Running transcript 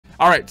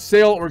All right,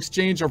 sale or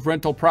exchange of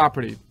rental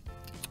property.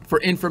 For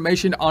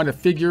information on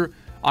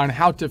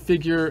how to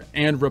figure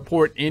and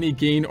report any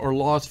gain or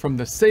loss from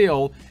the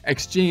sale,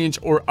 exchange,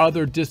 or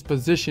other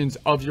dispositions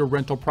of your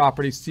rental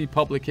property, see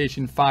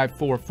publication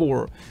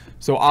 544.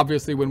 So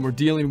obviously when we're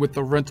dealing with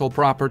the rental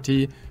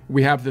property,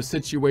 we have the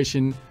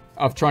situation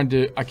of trying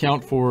to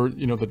account for,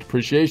 the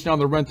depreciation on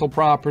the rental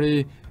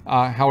property.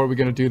 How are we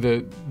going to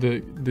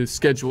do the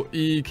Schedule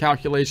E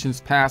calculations,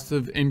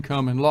 passive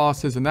income and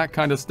losses and that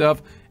kind of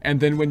stuff. And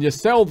then when you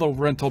sell the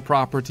rental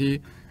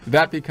property,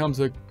 that becomes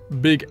a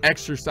big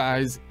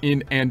exercise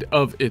in and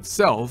of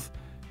itself,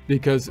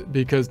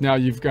 because now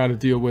you've got to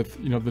deal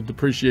with, the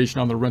depreciation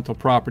on the rental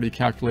property,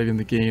 calculating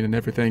the gain and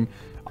everything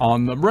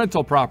on the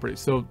rental property.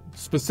 So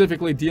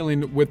specifically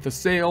dealing with the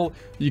sale,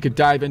 you could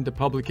dive into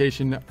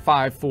publication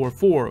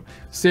 544,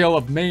 sale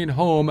of main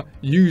home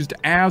used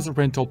as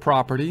rental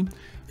property.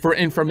 For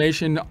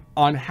information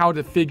on how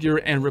to figure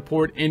and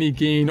report any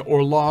gain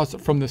or loss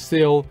from the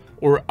sale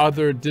or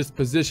other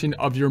disposition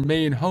of your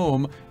main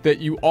home that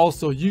you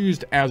also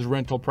used as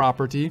rental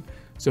property.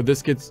 So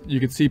you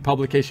can see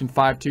publication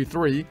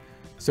 523.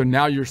 So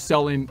now you're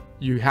selling,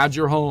 you had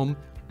your home,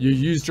 you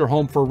used your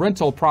home for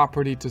rental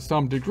property to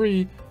some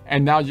degree,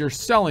 and now you're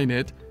selling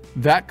it.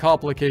 That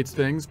complicates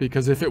things,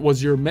 because if it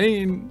was your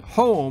main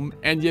home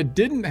and you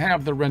didn't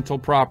have the rental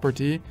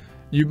property,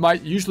 you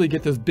might usually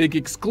get this big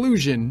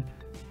exclusion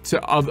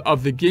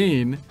of the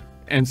gain.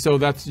 And so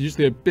that's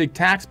usually a big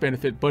tax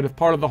benefit. But if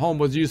part of the home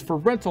was used for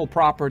rental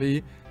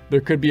property,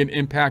 there could be an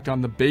impact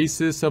on the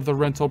basis of the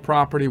rental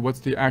property. What's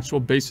the actual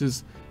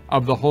basis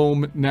of the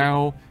home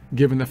now,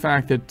 given the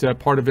fact that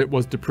part of it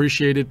was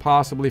depreciated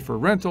possibly for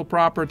rental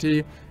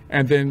property?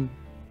 And then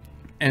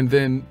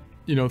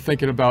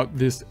thinking about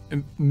this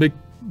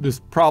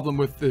problem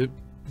with the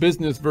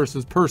business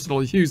versus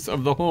personal use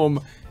of the home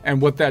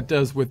and what that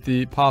does with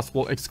the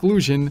possible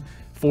exclusion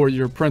for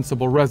your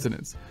principal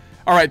residence.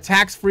 All right,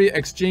 tax-free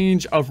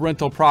exchange of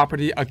rental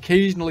property,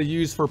 occasionally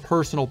used for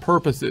personal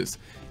purposes.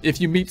 If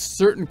you meet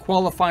certain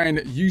qualifying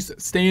use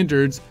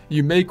standards,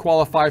 you may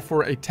qualify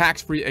for a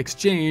tax-free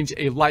exchange,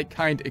 a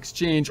like-kind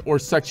exchange, or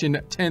Section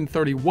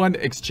 1031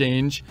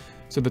 exchange.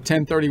 So the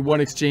 1031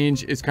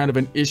 exchange is kind of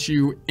an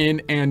issue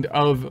in and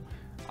of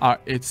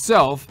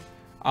itself.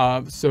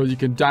 So you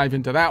can dive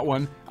into that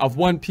one. Of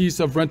one piece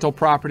of rental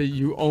property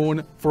you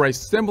own for a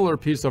similar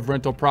piece of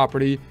rental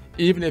property,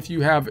 even if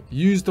you have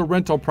used the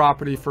rental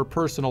property for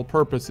personal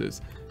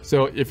purposes.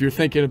 So if you're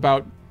thinking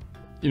about,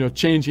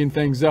 changing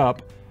things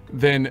up,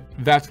 then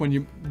that's when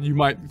you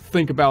might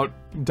think about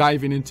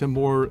diving into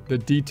more the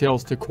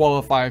details to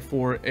qualify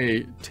for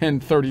a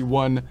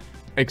 1031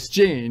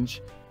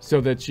 exchange, so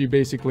that you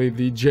basically,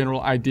 the general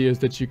idea is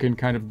that you can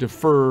kind of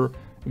defer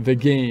the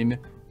gain,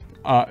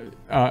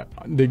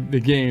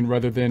 the gain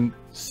rather than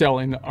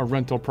selling a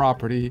rental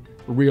property,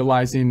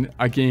 realizing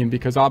a gain.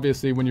 Because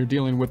obviously when you're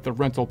dealing with the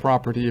rental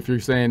property, if you're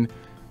saying,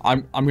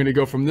 I'm going to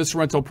go from this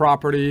rental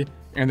property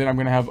and then I'm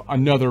going to have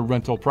another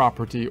rental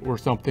property or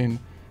something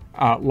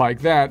like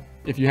that,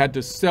 if you had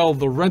to sell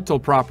the rental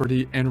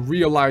property and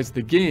realize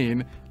the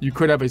gain, you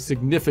could have a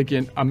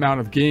significant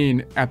amount of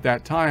gain at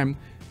that time,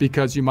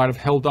 because you might have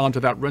held on to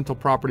that rental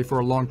property for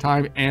a long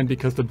time, and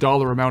because the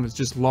dollar amount is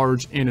just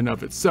large in and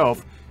of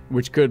itself,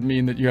 which could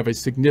mean that you have a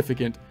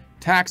significant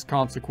tax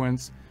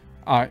consequence.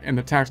 And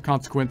the tax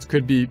consequence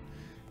could be,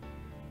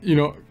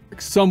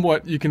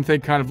 somewhat, you can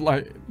think kind of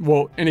like,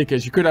 well, in any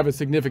case, you could have a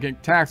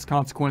significant tax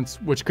consequence,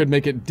 which could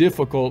make it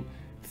difficult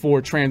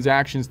for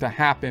transactions to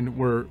happen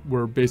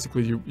where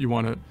basically you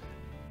want to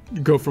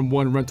go from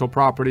one rental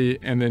property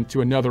and then to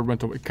another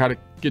rental. It kind of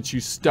gets you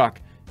stuck.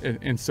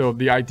 And so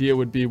the idea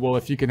would be, well,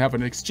 if you can have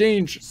an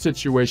exchange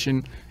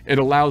situation, it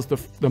allows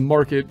the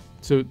market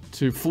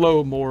to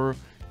flow more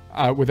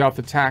without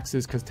the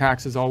taxes, because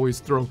taxes always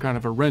throw kind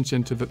of a wrench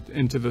into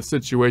the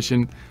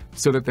situation,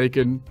 so that they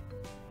can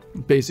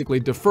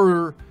basically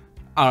defer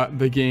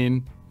the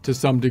gain to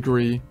some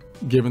degree,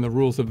 given the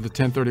rules of the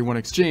 1031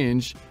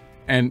 exchange,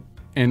 and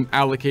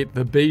allocate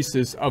the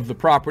basis of the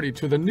property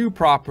to the new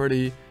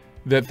property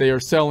that they are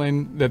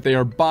selling, that they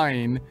are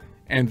buying,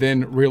 and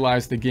then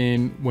realize the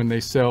gain when they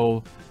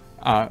sell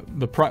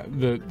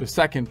the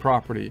second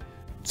property.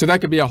 So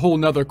that could be a whole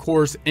nother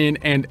course in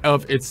and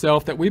of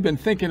itself that we've been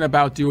thinking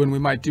about doing. We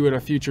might do at a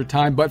future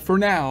time, but for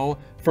now,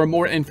 for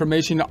more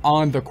information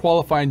on the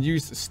qualifying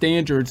use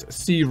standards,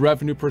 see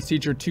Revenue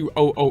Procedure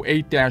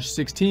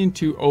 2008-16,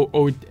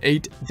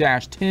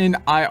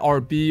 2008-10,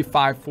 IRB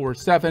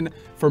 547.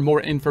 For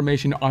more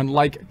information on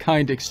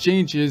like-kind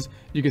exchanges,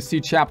 you can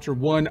see Chapter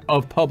 1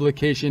 of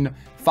Publication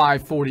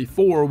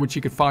 544, which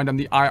you can find on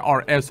the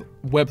IRS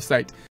website.